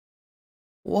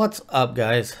What's up,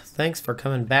 guys? Thanks for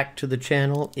coming back to the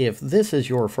channel. If this is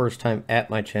your first time at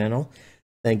my channel,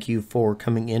 thank you for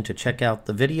coming in to check out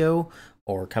the video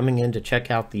or coming in to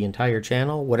check out the entire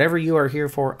channel. Whatever you are here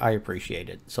for, I appreciate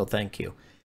it. So thank you.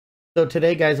 So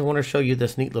today, guys, I want to show you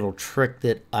this neat little trick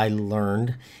that I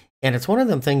learned. And it's one of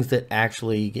them things that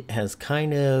actually has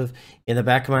kind of, in the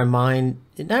back of my mind,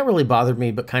 it not really bothered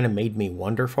me, but kind of made me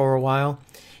wonder for a while.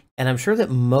 And I'm sure that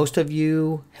most of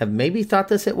you have maybe thought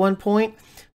this at one point,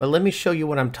 but let me show you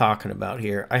what I'm talking about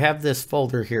here. I have this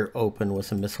folder here open with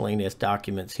some miscellaneous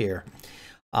documents here.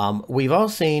 We've all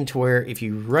seen to where if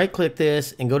you right click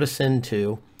this and go to send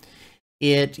to,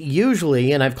 it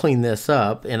usually, and I've cleaned this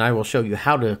up and I will show you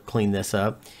how to clean this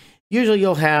up. Usually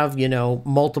you'll have,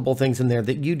 multiple things in there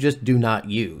that you just do not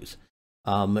use.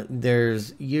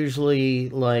 There's usually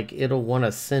like, it'll want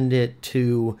to send it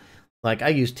to, like I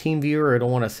use TeamViewer, it'll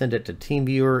want to send it to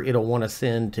TeamViewer, it'll want to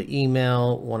send to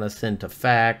email, want to send to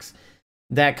fax,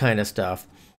 that kind of stuff.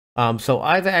 So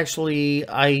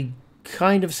I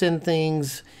kind of send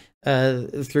things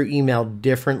through email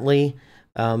differently.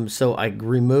 So I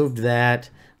removed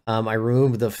that. I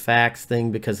removed the fax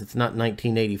thing because it's not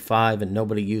 1985 and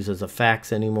nobody uses a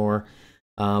fax anymore.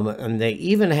 And they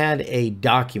even had a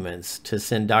documents to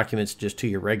send documents just to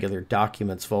your regular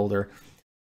documents folder.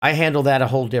 I handle that a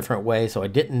whole different way, so I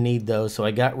didn't need those, so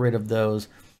I got rid of those.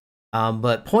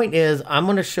 But point is, I'm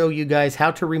going to show you guys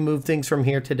how to remove things from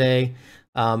here today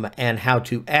and how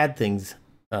to add things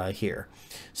here.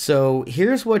 So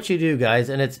here's what you do, guys,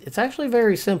 and it's actually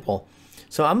very simple.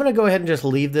 So I'm going to go ahead and just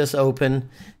leave this open,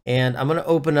 and I'm going to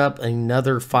open up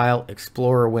another File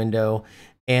Explorer window.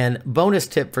 And bonus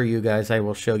tip for you guys, I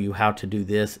will show you how to do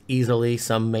this easily.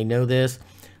 Some may know this.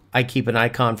 I keep an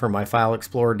icon for my File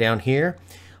Explorer down here.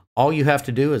 All you have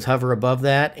to do is hover above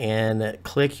that and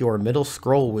click your middle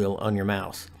scroll wheel on your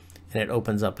mouse, and it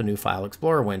opens up a new File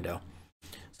Explorer window.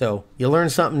 So you learn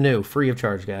something new, free of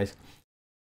charge, guys.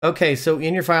 Okay, so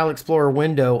in your File Explorer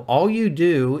window, all you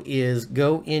do is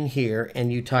go in here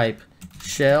and you type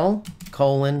shell :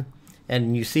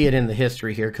 and you see it in the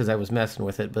history here because I was messing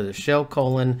with it, but it's shell :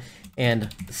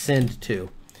 and send to,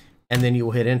 and then you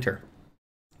will hit enter.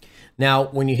 Now,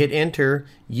 when you hit enter,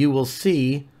 you will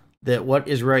see that what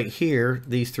is right here,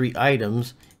 these three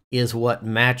items, is what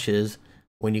matches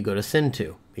when you go to send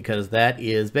to, because that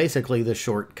is basically the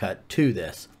shortcut to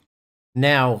this.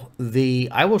 Now,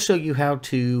 I will show you how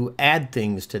to add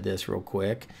things to this real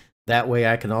quick. That way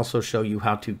I can also show you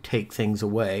how to take things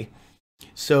away.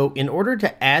 So in order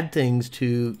to add things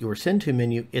to your send to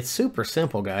menu, it's super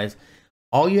simple, guys.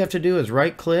 All you have to do is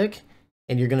right click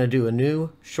and you're going to do a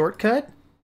new shortcut.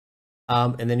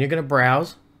 And then you're going to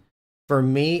browse. For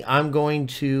me, I'm going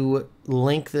to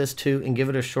link this to and give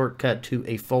it a shortcut to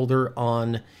a folder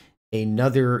on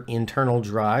another internal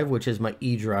drive, which is my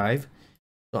E drive.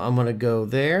 So I'm going to go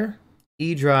there,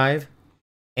 E drive,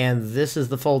 and this is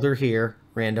the folder here,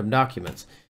 random documents.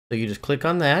 So you just click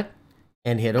on that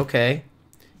and hit OK.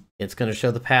 It's going to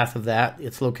show the path of that,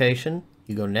 its location.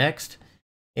 You go next,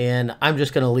 and I'm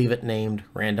just going to leave it named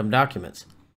random documents.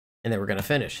 And then we're going to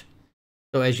finish.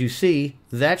 So as you see,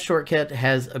 that shortcut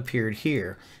has appeared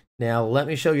here. Now let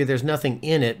me show you there's nothing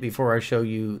in it before I show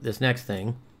you this next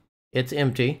thing. It's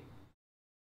empty.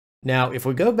 Now if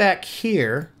we go back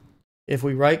here, if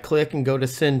we right click and go to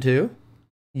send to,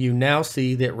 you now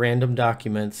see that random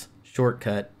documents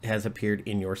shortcut has appeared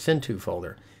in your send to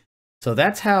folder. So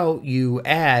that's how you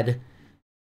add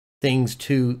things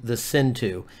to the send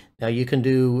to. Now you can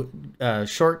do a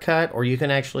shortcut, or you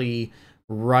can actually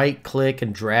right click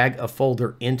and drag a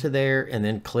folder into there and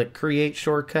then click create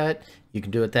shortcut. You can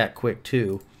do it that quick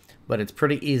too, but it's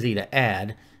pretty easy to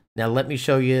add. Now let me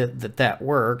show you that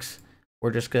works.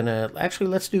 We're just gonna, actually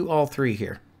let's do all three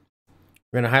here.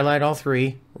 We're gonna highlight all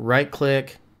three, right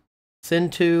click,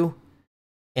 send to,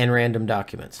 and random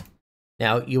documents.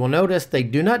 Now you will notice they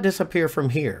do not disappear from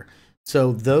here.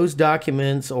 So those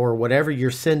documents or whatever you're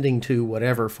sending to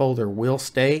whatever folder will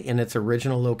stay in its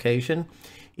original location.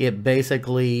 It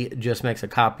basically just makes a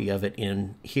copy of it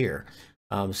in here.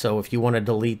 So if you want to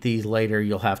delete these later,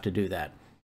 you'll have to do that.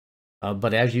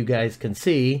 But as you guys can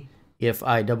see, if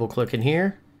I double click in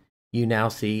here, you now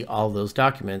see all those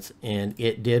documents, and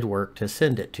it did work to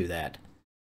send it to that.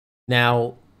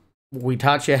 Now, we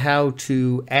taught you how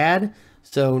to add.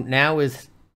 So now is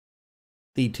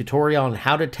the tutorial on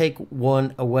how to take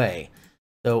one away.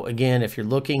 So again, if you're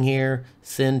looking here,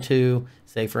 send to,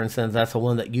 say for instance, that's the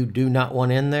one that you do not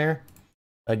want in there.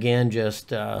 Again,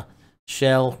 just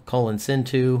shell : send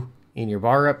to in your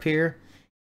bar up here.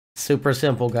 Super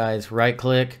simple, guys. Right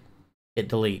click, hit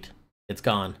delete. It's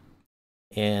gone.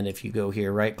 And if you go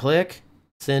here, right click,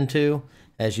 send to,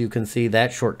 As you can see,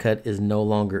 that shortcut is no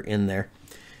longer in there.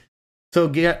 So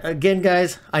again,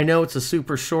 guys, I know it's a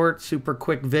super short, super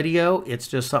quick video. It's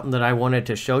just something that I wanted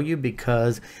to show you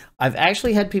because I've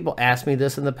actually had people ask me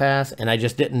this in the past and I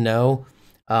just didn't know.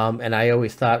 And I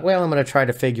always thought, well, I'm going to try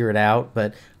to figure it out,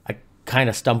 but I kind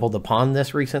of stumbled upon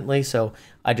this recently. So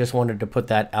I just wanted to put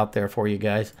that out there for you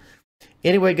guys.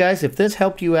 Anyway, guys, if this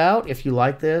helped you out, if you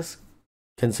like this,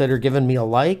 consider giving me a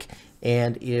like.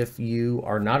 And if you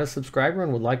are not a subscriber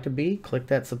and would like to be, click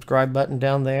that subscribe button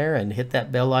down there and hit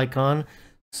that bell icon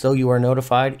so you are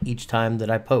notified each time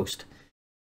that I post.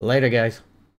 Later, guys.